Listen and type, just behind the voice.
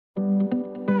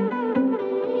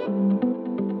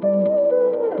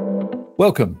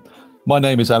Welcome. My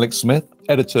name is Alex Smith,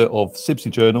 editor of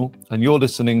CIBSE Journal, and you're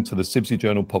listening to the CIBSE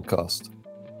Journal podcast.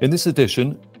 In this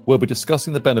edition, we'll be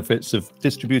discussing the benefits of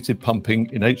distributed pumping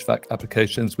in HVAC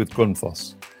applications with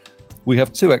Grundfos. We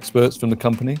have two experts from the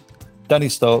company, Danny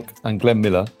Stark and Glenn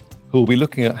Miller, who will be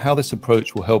looking at how this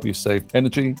approach will help you save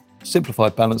energy, simplify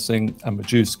balancing, and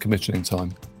reduce commissioning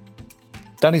time.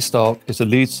 Danny Stark is a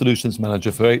lead solutions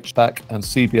manager for HVAC and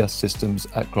CBS systems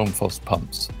at Grundfos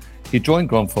Pumps. He joined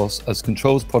Grundfos as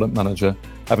controls product manager,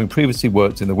 having previously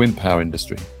worked in the wind power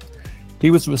industry.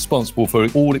 He was responsible for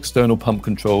all external pump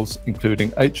controls,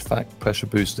 including HVAC, pressure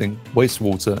boosting,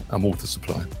 wastewater, and water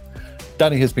supply.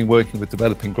 Danny has been working with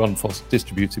developing Grundfos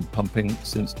distributed pumping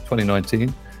since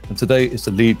 2019, and today is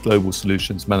the lead global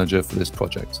solutions manager for this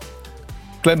project.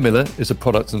 Glenn Miller is a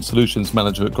product and solutions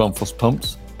manager at Grundfos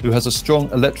Pumps, who has a strong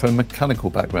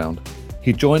electromechanical background.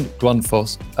 He joined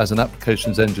Grundfos as an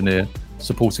applications engineer,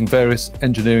 supporting various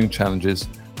engineering challenges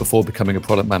before becoming a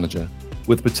product manager,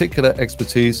 with particular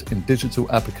expertise in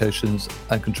digital applications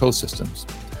and control systems.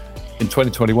 In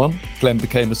 2021, Glenn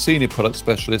became a senior product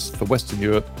specialist for Western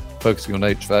Europe, focusing on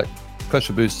HVAC,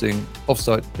 pressure boosting,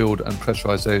 offsite build and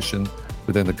pressurization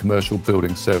within the commercial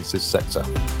building services sector.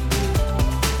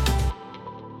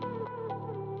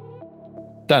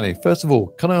 Danny, first of all,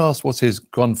 can I ask what is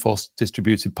Grundfos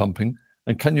distributed pumping,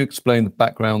 and can you explain the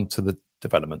background to the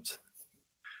development?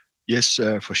 Yes,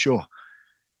 for sure.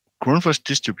 Grundfos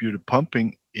distributed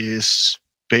pumping is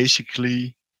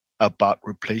basically about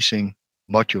replacing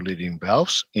modulating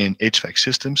valves in HVAC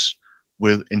systems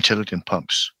with intelligent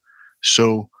pumps.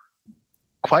 So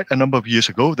quite a number of years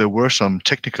ago, there were some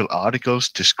technical articles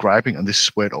describing, and this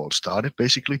is where it all started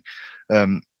basically,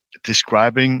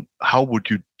 describing how would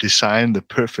you design the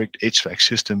perfect HVAC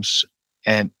systems.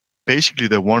 And basically,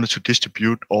 they wanted to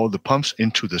distribute all the pumps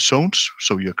into the zones,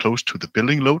 so you're close to the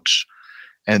building loads,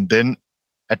 and then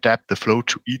adapt the flow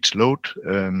to each load,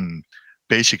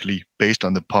 basically based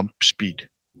on the pump speed.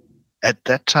 At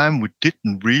that time, we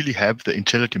didn't really have the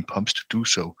intelligent pumps to do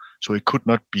so, so it could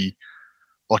not be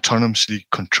autonomously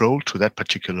controlled to that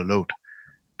particular load.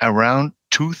 Around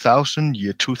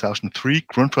 2003,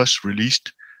 Grundfos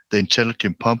released the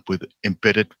intelligent pump with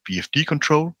embedded VFD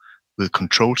control, with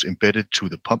controls embedded to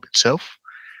the pump itself,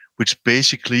 which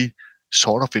basically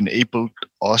sort of enabled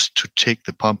us to take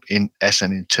the pump in as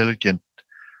an intelligent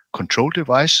control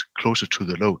device closer to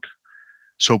the load.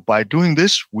 So by doing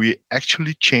this, we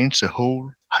actually changed the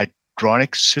whole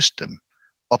hydronic system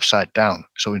upside down.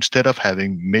 So instead of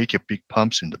having major big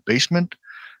pumps in the basement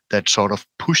that sort of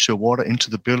push the water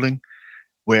into the building,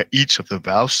 where each of the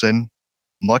valves then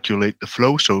modulate the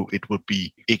flow so it will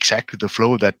be exactly the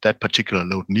flow that that particular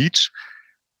load needs,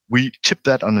 we tip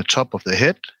that on the top of the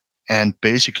head and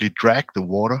basically drag the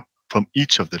water from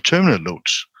each of the terminal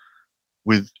loads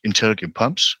with intelligent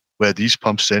pumps, where these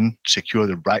pumps then secure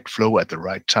the right flow at the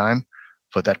right time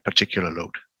for that particular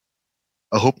load.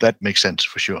 I hope that makes sense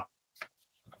for sure.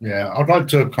 Yeah, I'd like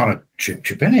to kind of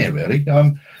chip in here, really.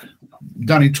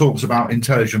 Danny talks about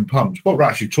intelligent pumps. What we're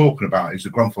actually talking about is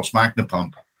the Grundfos Magna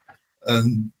pump.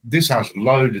 And this has a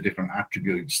load of different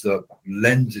attributes that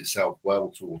lends itself well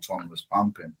to autonomous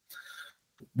pumping.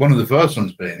 One of the first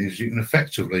ones being is you can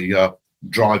effectively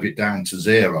drive it down to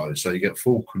zero, so you get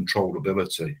full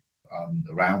controllability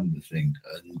around the thing.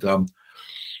 And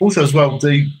also as well,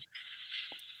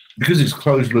 because it's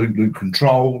closed loop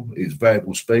control, it's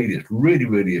variable speed, it's really,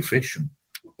 really efficient.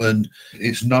 And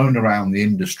it's known around the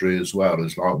industry as well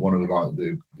as like one of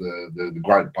the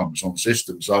great pumps on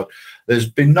system. So there's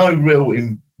been no real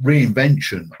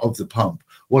reinvention of the pump.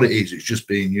 What it is, it's just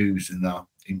being used in an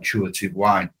intuitive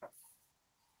way.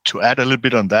 To add a little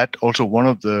bit on that, also one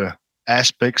of the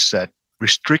aspects that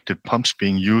restricted pumps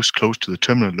being used close to the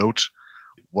terminal loads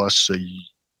was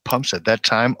pumps at that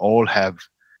time all have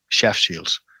shaft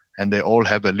shields, and they all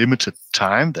have a limited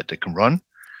time that they can run.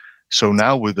 So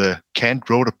now with the canned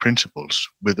rotor principles,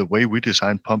 with the way we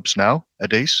design pumps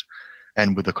nowadays,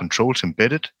 and with the controls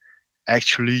embedded,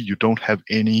 actually you don't have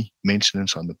any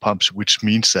maintenance on the pumps, which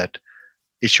means that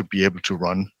it should be able to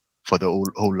run for the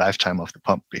whole lifetime of the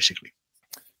pump, basically.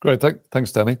 Great,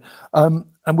 thanks, Danny. And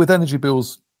with energy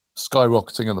bills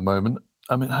skyrocketing at the moment,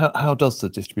 I mean, how does the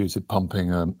distributed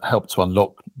pumping help to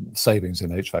unlock savings in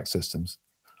HVAC systems?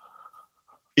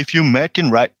 If you imagine,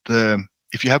 right,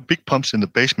 if you have big pumps in the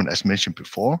basement, as mentioned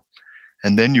before,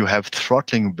 and then you have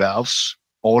throttling valves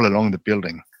all along the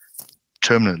building,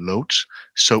 terminal loads.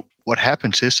 So what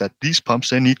happens is that these pumps,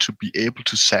 they need to be able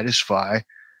to satisfy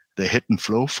the head and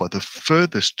flow for the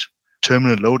furthest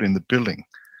terminal load in the building.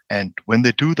 And when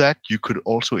they do that, you could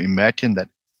also imagine that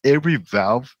every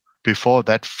valve before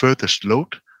that furthest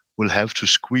load will have to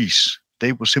squeeze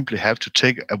they will simply have to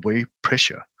take away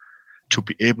pressure to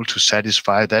be able to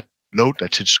satisfy that load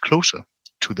that sits closer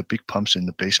to the big pumps in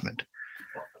the basement.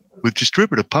 With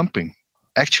distributed pumping,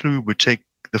 actually we take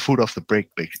the foot off the brake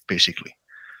basically.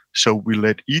 So we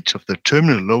let each of the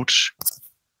terminal loads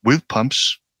with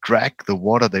pumps drag the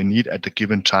water they need at the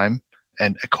given time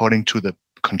and according to the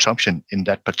consumption in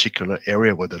that particular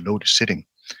area where the load is sitting.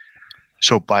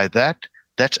 So by that,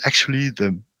 that's actually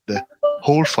the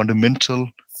whole fundamental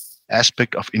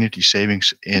aspect of energy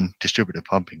savings in distributed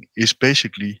pumping is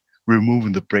basically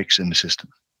removing the brakes in the system.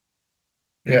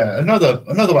 Yeah,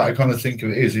 another way I kind of think of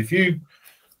it is if you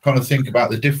kind of think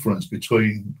about the difference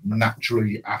between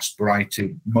naturally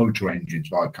aspirated motor engines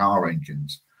like car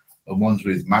engines and ones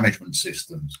with management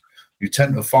systems, you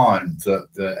tend to find that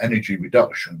the energy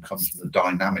reduction comes from the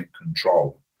dynamic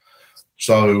control.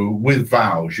 So with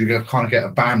valves, you kind of get a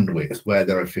bandwidth where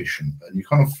they're efficient, and you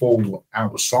kind of fall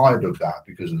outside of that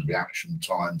because of the reaction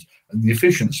times and the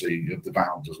efficiency of the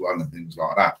valves as well and things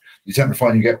like that. You tend to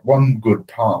find you get one good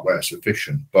part where it's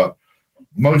efficient, but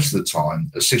most of the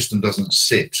time, the system doesn't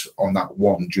sit on that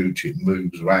one duty, it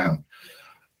moves around.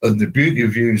 And the beauty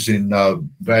of using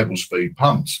variable speed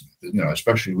pumps,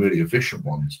 especially really efficient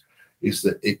ones, is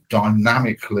that it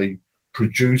dynamically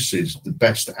produces the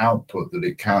best output that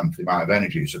it can for the amount of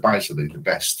energy. So basically the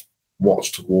best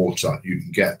watts to water you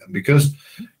can get. And because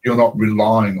you're not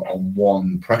relying on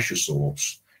one pressure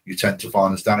source, you tend to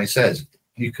find, as Danny says,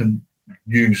 you can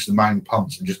use the main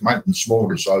pumps and just make them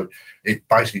smaller. So it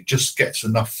basically just gets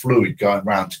enough fluid going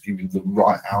around to give you the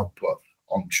right output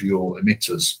onto your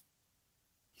emitters.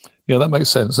 Yeah, that makes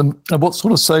sense. And what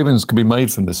sort of savings can be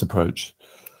made from this approach?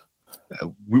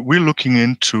 We're looking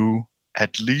into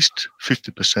at least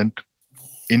 50%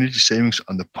 energy savings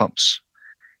on the pumps.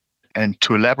 And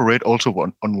to elaborate also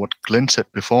on what Glenn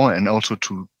said before, and also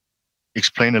to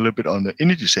explain a little bit on the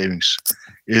energy savings,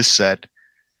 is that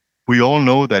we all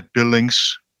know that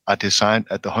buildings are designed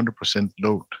at the 100%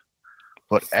 load.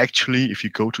 But actually, if you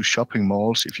go to shopping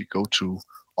malls, if you go to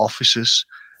offices,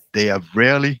 they are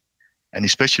rarely, and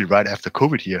especially right after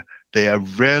COVID here, they are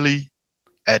rarely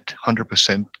at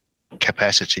 100%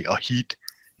 capacity or heat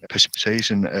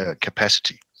precipitation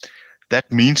capacity.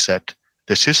 That means that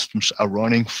the systems are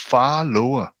running far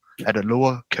lower, at a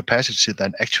lower capacity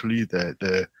than actually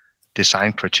the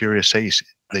design criteria says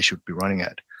they should be running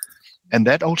at. And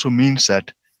that also means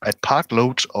that at part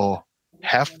loads or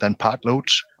half than part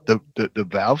loads, the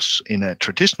valves in a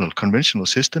traditional conventional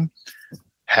system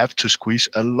have to squeeze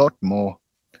a lot more.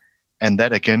 And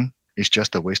that again is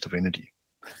just a waste of energy.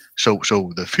 So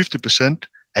the 50%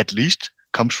 at least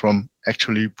comes from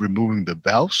actually removing the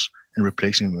valves and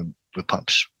replacing them with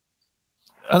pumps.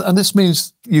 And this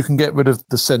means you can get rid of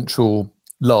the central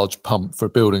large pump for a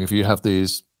building if you have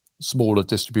these smaller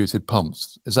distributed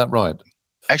pumps. Is that right?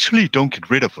 Actually, don't get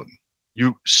rid of them.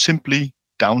 You simply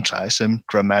downsize them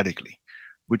dramatically,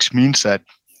 which means that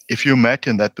if you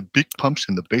imagine that the big pumps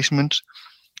in the basement,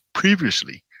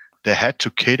 previously, they had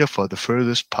to cater for the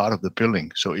furthest part of the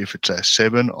building. So if it's a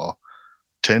 7 or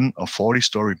 10 or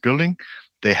 40-story building,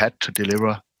 they had to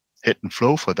deliver head and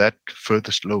flow for that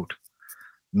furthest load.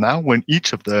 Now, when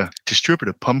each of the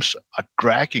distributed pumps are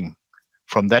dragging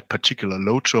from that particular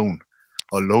load zone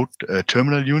or load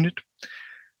terminal unit,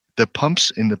 the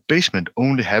pumps in the basement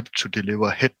only have to deliver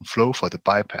head and flow for the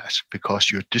bypass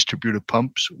because your distributed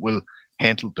pumps will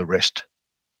handle the rest.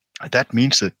 That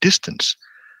means the distance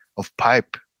of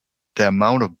pipe, the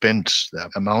amount of bends, the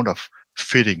amount of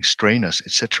fitting, strainers,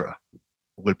 etc.,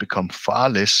 will become far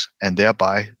less, and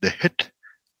thereby the head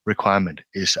requirement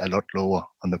is a lot lower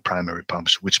on the primary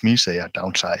pumps, which means they are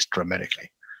downsized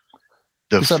dramatically.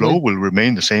 The flow will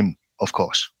remain the same, of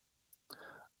course.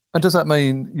 And does that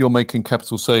mean you're making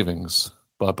capital savings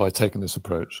by taking this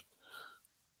approach?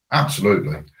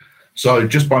 Absolutely. So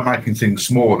just by making things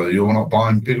smaller, you're not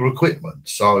buying bigger equipment.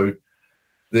 So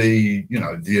the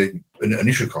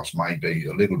initial cost may be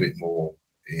a little bit more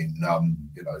in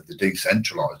the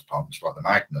decentralized pumps like the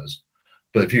Magnas,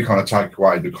 but if you kind of take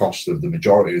away the cost of the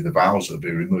majority of the valves that will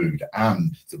be removed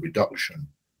and the reduction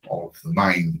of the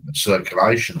main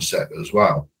circulation set as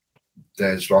well,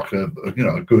 there's like a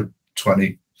good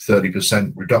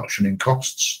 20-30% reduction in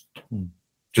costs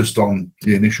just on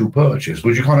the initial purchase.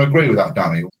 Would you kind of agree with that,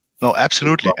 Danny? No,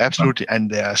 absolutely. And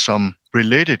there are some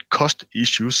related cost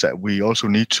issues that we also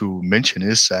need to mention,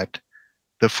 is that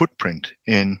the footprint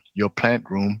in your plant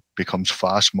room becomes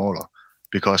far smaller,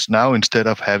 because now instead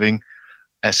of having,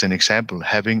 as an example,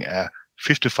 having a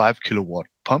 55 kilowatt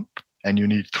pump and you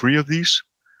need 3 of these,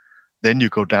 then you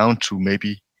go down to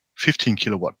maybe 15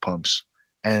 kilowatt pumps,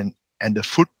 and the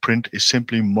footprint is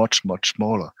simply much, much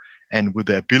smaller. And with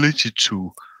the ability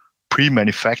to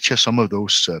pre-manufacture some of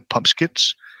those pump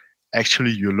skits,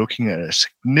 actually you're looking at a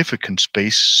significant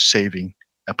space-saving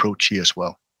approach here as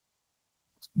well.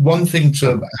 One thing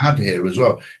to add here as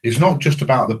well, it's not just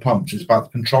about the pumps, it's about the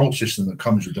control system that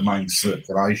comes with the main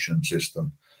circulation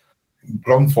system.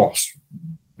 Grundfos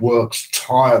works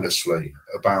tirelessly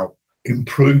about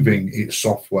improving its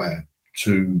software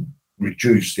to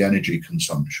reduce the energy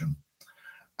consumption.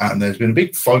 And there's been a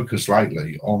big focus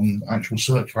lately on actual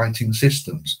circulating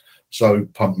systems. So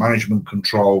pump management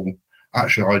control,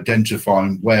 actually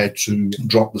identifying where to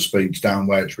drop the speeds down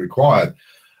where it's required.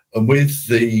 And with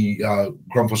the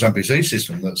Grundfos MPC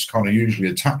system that's kind of usually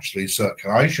attached to these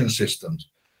circulation systems,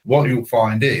 what you'll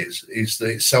find is that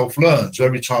it self-learns. So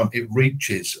every time it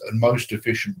reaches a most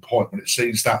efficient point, when it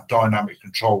sees that dynamic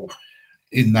control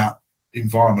in that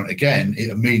environment again, it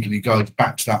immediately goes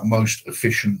back to that most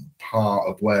efficient part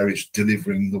of where it's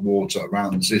delivering the water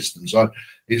around the system. So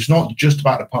it's not just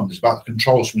about the pump, it's about the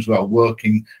control system as well,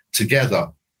 working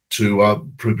together to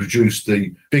produce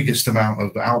the biggest amount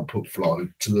of output flow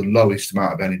to the lowest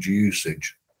amount of energy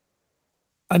usage.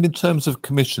 And in terms of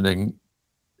commissioning,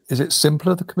 is it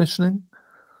simpler, the commissioning?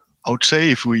 I would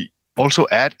say if we also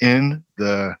add in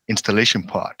the installation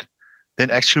part,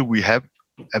 then actually we have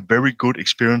a very good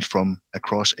experience from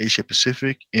across Asia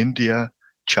Pacific, India,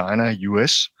 China,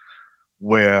 US,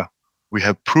 where we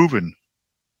have proven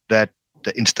that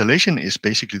the installation is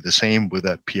basically the same with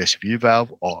a PICV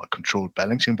valve or a controlled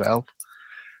balancing valve.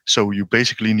 So you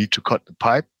basically need to cut the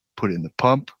pipe, put in the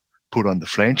pump, put on the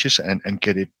flanges, and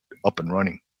get it up and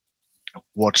running.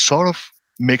 What sort of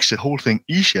makes the whole thing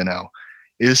easier now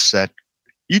is that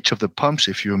each of the pumps,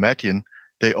 if you imagine,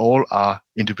 they all are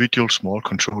individual small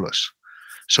controllers.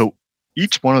 So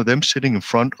each one of them sitting in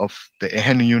front of the air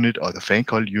handling unit or the fan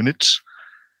coil units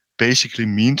basically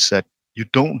means that you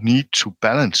don't need to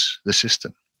balance the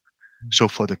system. So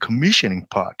for the commissioning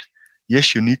part,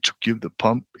 yes, you need to give the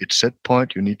pump its set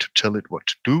point, you need to tell it what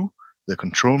to do, the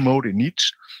control mode it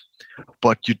needs,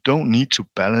 but you don't need to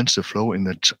balance the flow in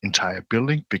the entire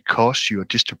building because your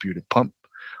distributed pump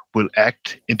will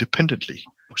act independently.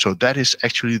 So that is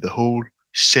actually the whole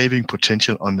saving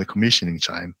potential on the commissioning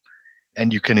time.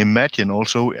 And you can imagine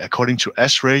also, according to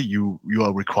ASHRAE, you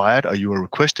are required or you are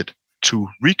requested to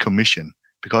recommission,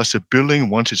 because the building,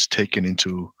 once it's taken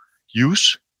into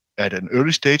use at an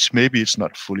early stage, maybe it's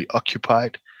not fully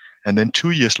occupied, and then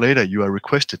 2 years later you are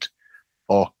requested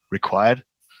or required,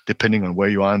 depending on where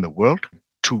you are in the world,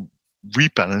 to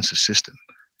rebalance the system.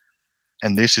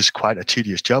 And this is quite a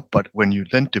tedious job, but when you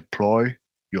then deploy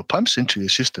your pumps into your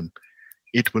system,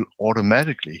 it will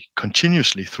automatically,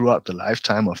 continuously throughout the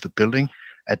lifetime of the building,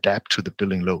 adapt to the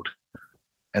building load.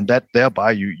 And that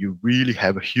thereby you really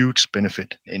have a huge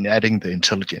benefit in adding the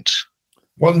intelligence.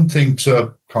 One thing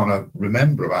to kind of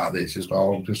remember about this is,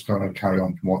 I'll just kind of carry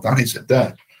on from what Danny said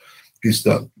there, is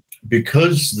that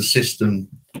because the system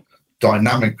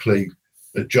dynamically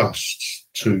adjusts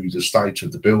to the state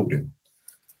of the building,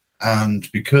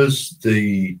 and because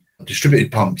the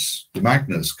distributed pumps, the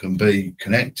Magnas, can be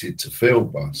connected to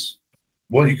field bus,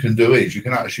 what you can do is you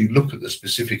can actually look at the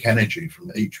specific energy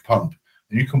from each pump,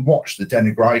 and you can watch the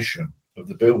denigration of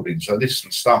the building. So this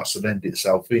starts to lend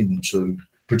itself into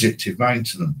predictive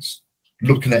maintenance,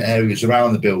 looking at areas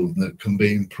around the building that can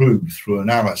be improved through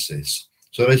analysis.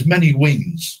 So there's many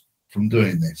wins from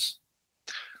doing this.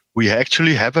 We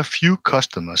actually have a few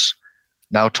customers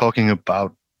now talking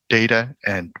about data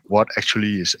and what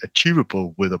actually is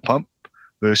achievable with a pump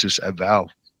versus a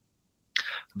valve.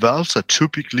 Valves are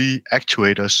typically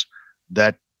actuators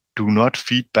that do not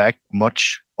feed back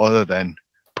much other than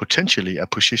potentially a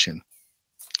position.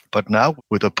 But now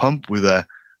with a pump with a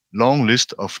long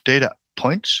list of data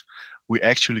points, we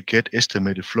actually get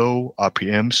estimated flow,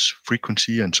 RPMs,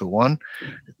 frequency, and so on.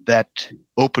 That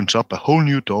opens up a whole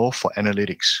new door for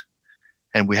analytics.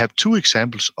 And we have two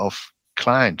examples of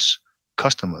clients,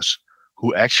 customers,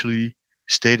 who actually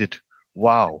stated,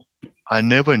 wow, I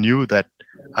never knew that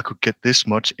I could get this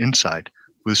much insight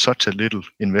with such a little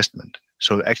investment.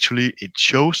 So actually it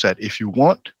shows that if you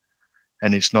want,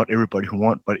 and it's not everybody who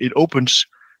want, but it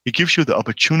gives you the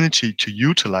opportunity to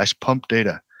utilize pump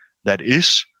data that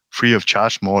is free of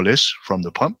charge, more or less, from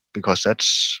the pump, because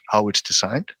that's how it's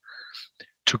designed,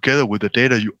 together with the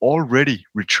data you already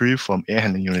retrieve from air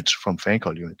handling units, from fan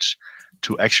coil units,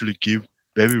 to actually give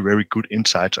very, very good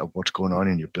insights of what's going on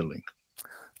in your building.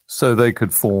 So they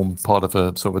could form part of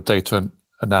a sort of a data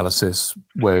analysis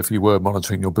where if you were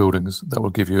monitoring your buildings, that will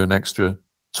give you an extra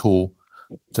tool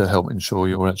to help ensure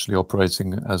you're actually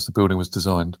operating as the building was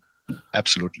designed.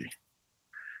 Absolutely.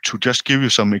 To just give you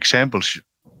some examples,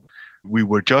 We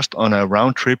were just on a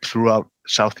round trip throughout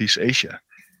Southeast Asia,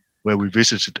 where we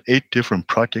visited 8 different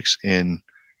projects in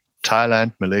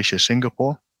Thailand, Malaysia,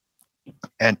 Singapore.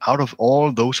 And out of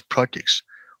all those projects,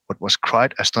 what was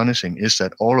quite astonishing is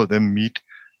that all of them meet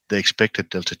the expected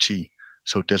delta T.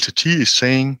 So delta T is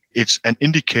saying it's an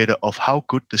indicator of how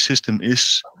good the system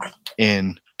is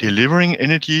in delivering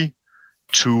energy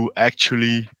to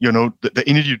actually, the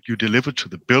energy you deliver to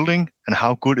the building, and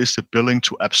how good is the building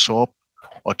to absorb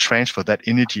or transfer that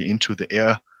energy into the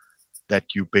air that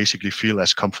you basically feel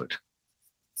as comfort.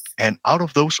 And out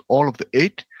of those, all of the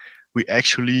 8, we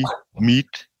actually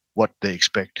meet what they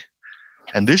expect.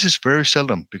 And this is very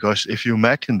seldom, because if you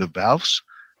imagine the valves,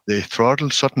 they throttle,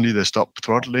 suddenly they stop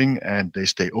throttling and they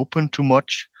stay open too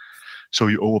much. So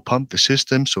you overpump the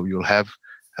system, so you'll have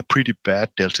a pretty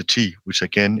bad delta T, which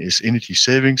again is energy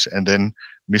savings and then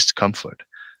missed comfort.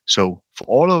 So for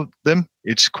all of them,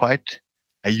 it's quite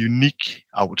a unique,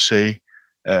 I would say,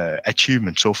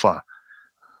 achievement so far.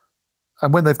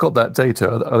 And when they've got that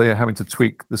data, are they having to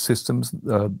tweak the systems,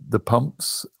 the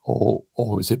pumps, or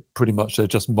is it pretty much they're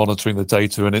just monitoring the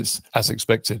data and it's as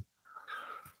expected?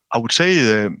 I would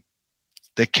say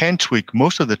they can tweak.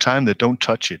 Most of the time, they don't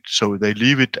touch it. So they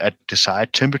leave it at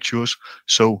desired temperatures.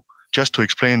 So just to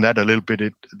explain that a little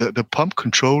bit, the pump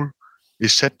control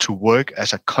is set to work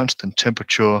as a constant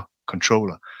temperature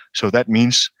controller. So that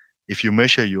means if you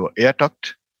measure your air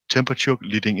duct temperature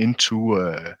leading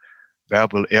into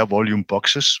variable air volume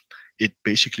boxes, it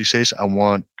basically says, I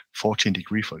want 14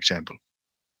 degrees, for example.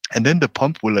 And then the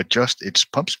pump will adjust its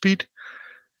pump speed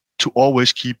to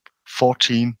always keep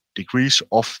 14 degrees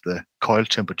off the coil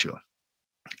temperature.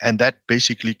 And that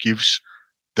basically gives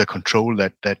the control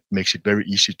that makes it very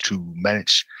easy to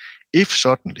manage. If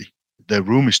suddenly the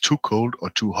room is too cold or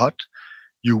too hot,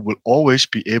 you will always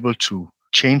be able to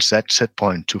change that set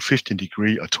point to 15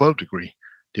 degree or 12 degree,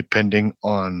 depending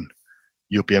on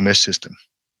your BMS system.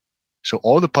 So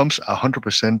all the pumps are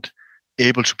 100%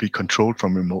 able to be controlled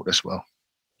from remote as well.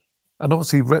 And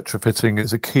obviously retrofitting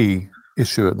is a key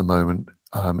issue at the moment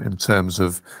in terms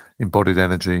of embodied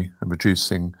energy and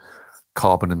reducing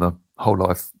carbon in the whole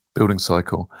life building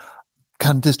cycle.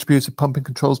 Can distributed pumping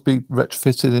controls be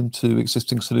retrofitted into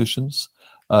existing solutions?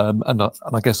 And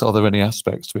I guess, are there any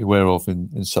aspects to be aware of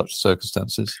in such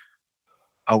circumstances?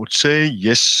 I would say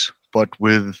yes, but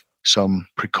with some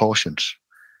precautions,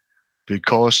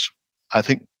 because I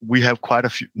think we have quite a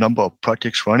few number of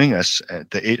projects running, as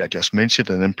the 8 I just mentioned,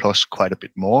 and then plus quite a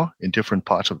bit more in different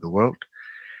parts of the world.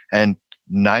 And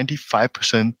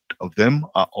 95% of them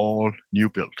are all new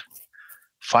build.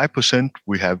 5%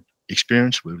 we have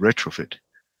experience with retrofit.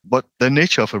 But the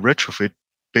nature of a retrofit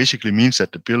basically means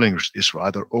that the building is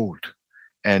rather old.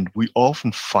 And we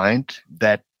often find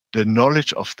that the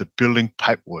knowledge of the building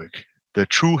pipework, the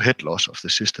true head loss of the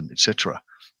system, etc.,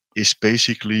 is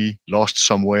basically lost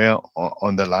somewhere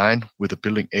on the line with the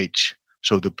building age.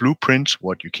 So the blueprints,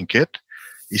 what you can get,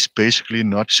 is basically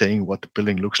not saying what the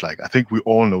building looks like. I think we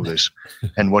all know this.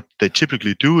 And what they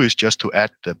typically do is just to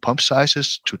add the pump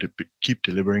sizes to keep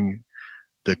delivering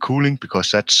the cooling, because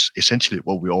that's essentially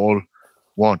what we all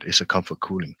want, is a comfort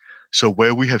cooling. So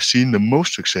where we have seen the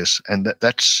most success, and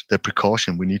that's the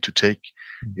precaution we need to take,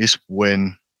 is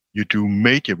when you do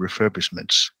major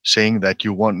refurbishments, saying that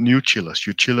you want new chillers.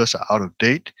 Your chillers are out of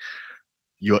date.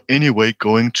 You're anyway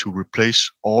going to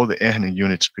replace all the air handling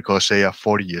units because they are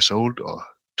 40 years old or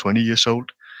 20 years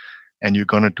old, and you're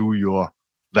going to do your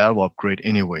valve upgrade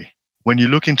anyway. When you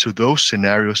look into those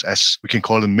scenarios, as we can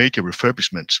call them major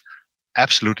refurbishments,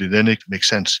 absolutely, then it makes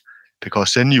sense,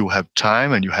 because then you have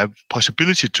time and you have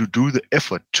possibility to do the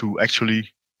effort to actually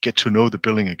get to know the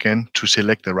building again, to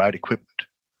select the right equipment.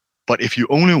 But if you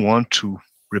only want to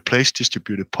replace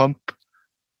distributed pump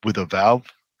with a valve,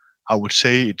 I would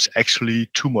say it's actually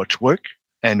too much work,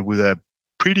 and with a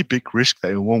pretty big risk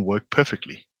that it won't work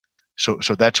perfectly. So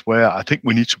that's where I think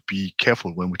we need to be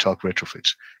careful when we talk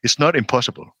retrofits. It's not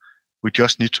impossible. We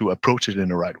just need to approach it in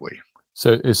the right way.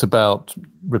 So it's about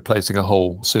replacing a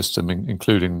whole system,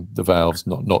 including the valves,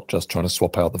 not just trying to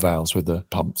swap out the valves with the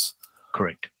pumps.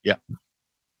 Correct. Yeah.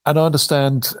 And I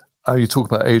understand you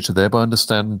talk about Asia there, but I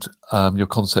understand your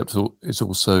concept is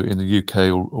also in the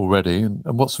UK already. And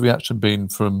what's the reaction been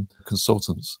from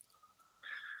consultants?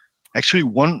 Actually,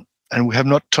 and we have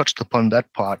not touched upon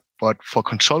that part, but for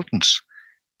consultants,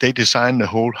 they design the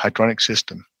whole hydronic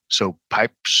system. So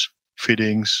pipes,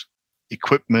 fittings,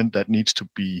 equipment that needs to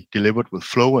be delivered with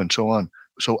flow and so on.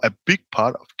 So a big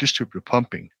part of distributed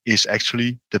pumping is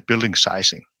actually the building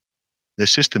sizing. The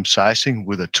system sizing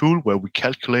with a tool where we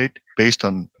calculate based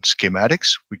on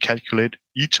schematics, we calculate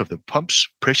each of the pumps'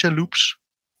 pressure loops,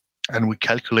 and we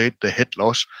calculate the head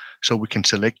loss so we can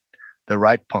select the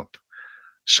right pump.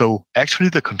 So actually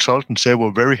the consultants, they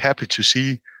were very happy to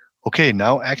see, okay,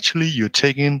 now actually you're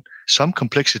taking some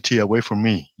complexity away from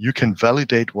me. You can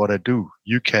validate what I do.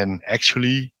 You can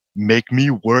actually make me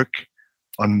work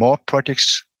on more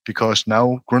projects because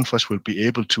now Grundfos will be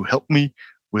able to help me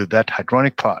with that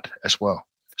hydronic part as well.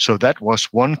 So that was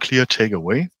one clear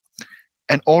takeaway.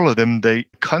 And all of them, they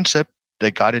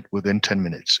got it within 10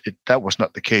 minutes. That was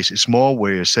not the case. It's more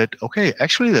where you said, okay,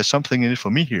 actually there's something in it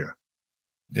for me here.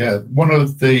 Yeah, one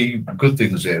of the good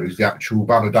things there is the actual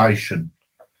validation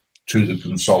to the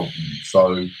consultant.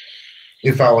 So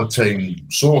if our team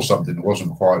saw something that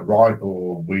wasn't quite right,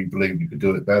 or we believe we could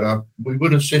do it better, we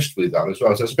would assist with that as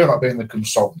well. So it's a bit like being the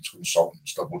consultants,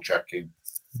 double checking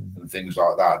and things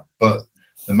like that. But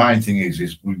the main thing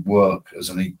is we work as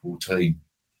an equal team,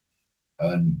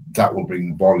 and that will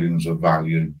bring volumes of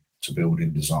value to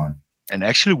building design. And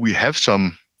actually, we have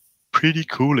some pretty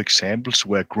cool examples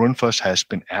where Grundfos has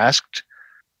been asked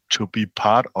to be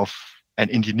part of an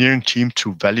engineering team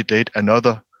to validate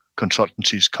another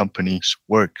consultancy's company's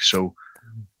work. So,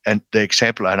 and the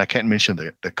example, and I can't mention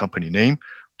the company name,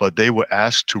 but they were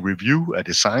asked to review a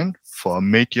design for a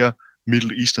major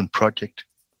Middle Eastern project.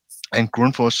 And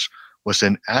Grundfos was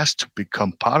then asked to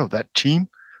become part of that team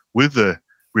with the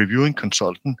reviewing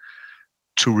consultant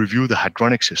to review the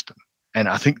hydronic system. And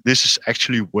I think this is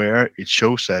actually where it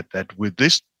shows that with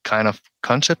this kind of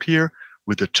concept here,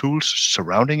 with the tools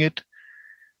surrounding it,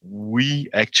 we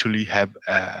actually have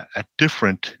a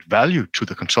different value to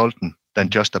the consultant than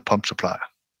just a pump supplier.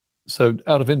 So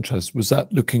out of interest, was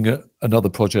that looking at another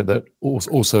project that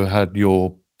also had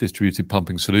your distributed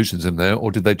pumping solutions in there,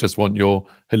 or did they just want your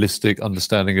holistic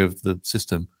understanding of the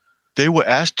system? They were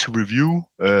asked to review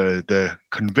the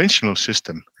conventional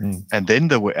system, and then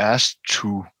they were asked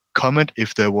to comment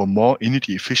if there were more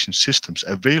energy efficient systems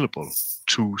available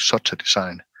to such a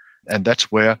design. And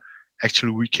that's where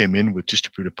actually we came in with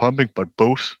distributed pumping, but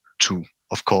both to,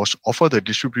 of course, offer the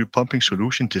distributed pumping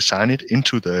solution, design it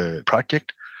into the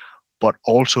project, but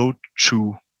also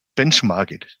to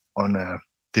benchmark it on a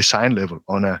design level,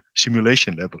 on a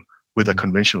simulation level with a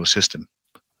conventional system.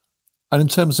 And in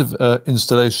terms of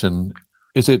installation,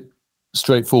 is it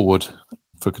straightforward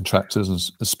for contractors and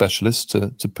specialists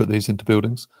to put these into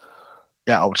buildings?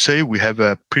 Yeah, I would say we have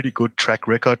a pretty good track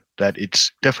record that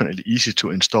it's definitely easy to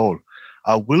install.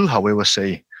 I will, however,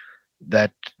 say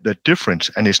that the difference,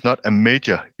 and it's not a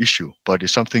major issue, but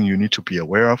it's something you need to be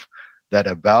aware of, that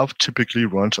a valve typically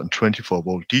runs on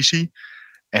 24-volt DC,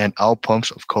 and our pumps,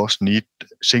 of course, need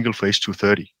single-phase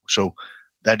 230. So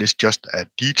that is just a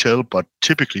detail, but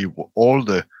typically all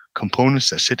the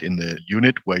components that sit in the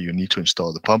unit where you need to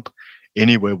install the pump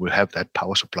anywhere will have that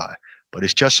power supply. But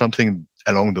it's just something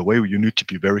along the way you need to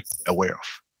be very aware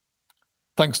of.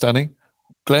 Thanks, Danny.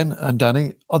 Glenn and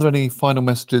Danny, are there any final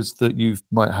messages that you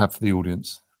might have for the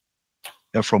audience?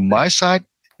 Now, from my side,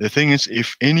 the thing is,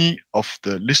 if any of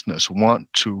the listeners want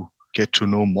to get to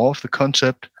know more of the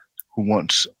concept, who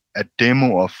wants a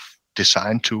demo of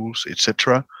design tools,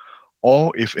 etc.,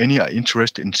 or if any are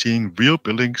interested in seeing real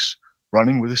buildings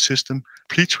running with the system,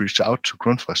 please reach out to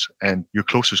Grundfos, and your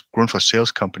closest Grundfos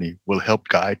sales company will help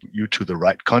guide you to the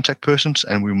right contact persons,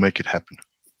 and we'll make it happen.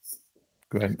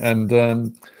 Great. And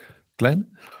Glenn?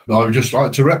 I would just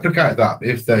like to replicate that.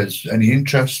 If there's any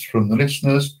interest from the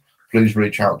listeners, please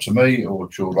reach out to me or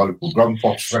to your local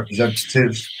Grundfos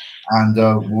representatives, and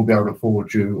we'll be able to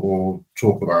forward you or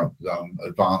talk about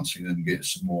advancing and get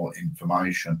some more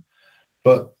information.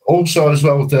 But also as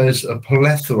well, there's a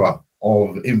plethora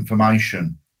of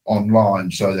information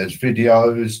online. So there's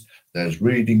videos, there's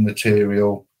reading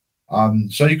material.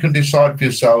 So you can decide for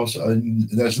yourselves, and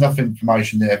there's enough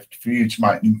information there for you to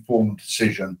make an informed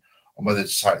decision on whether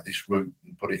to take this route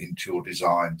and put it into your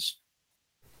designs.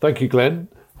 Thank you, Glenn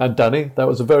and Danny. That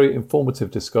was a very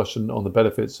informative discussion on the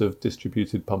benefits of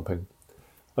distributed pumping.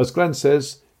 As Glenn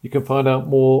says, you can find out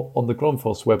more on the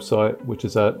Grundfos website, which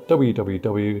is at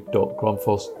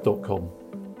www.grundfos.com.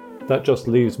 That just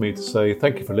leaves me to say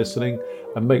thank you for listening,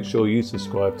 and make sure you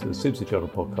subscribe to the Sibsi Journal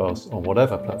podcast on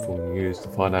whatever platform you use to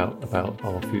find out about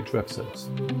our future episodes.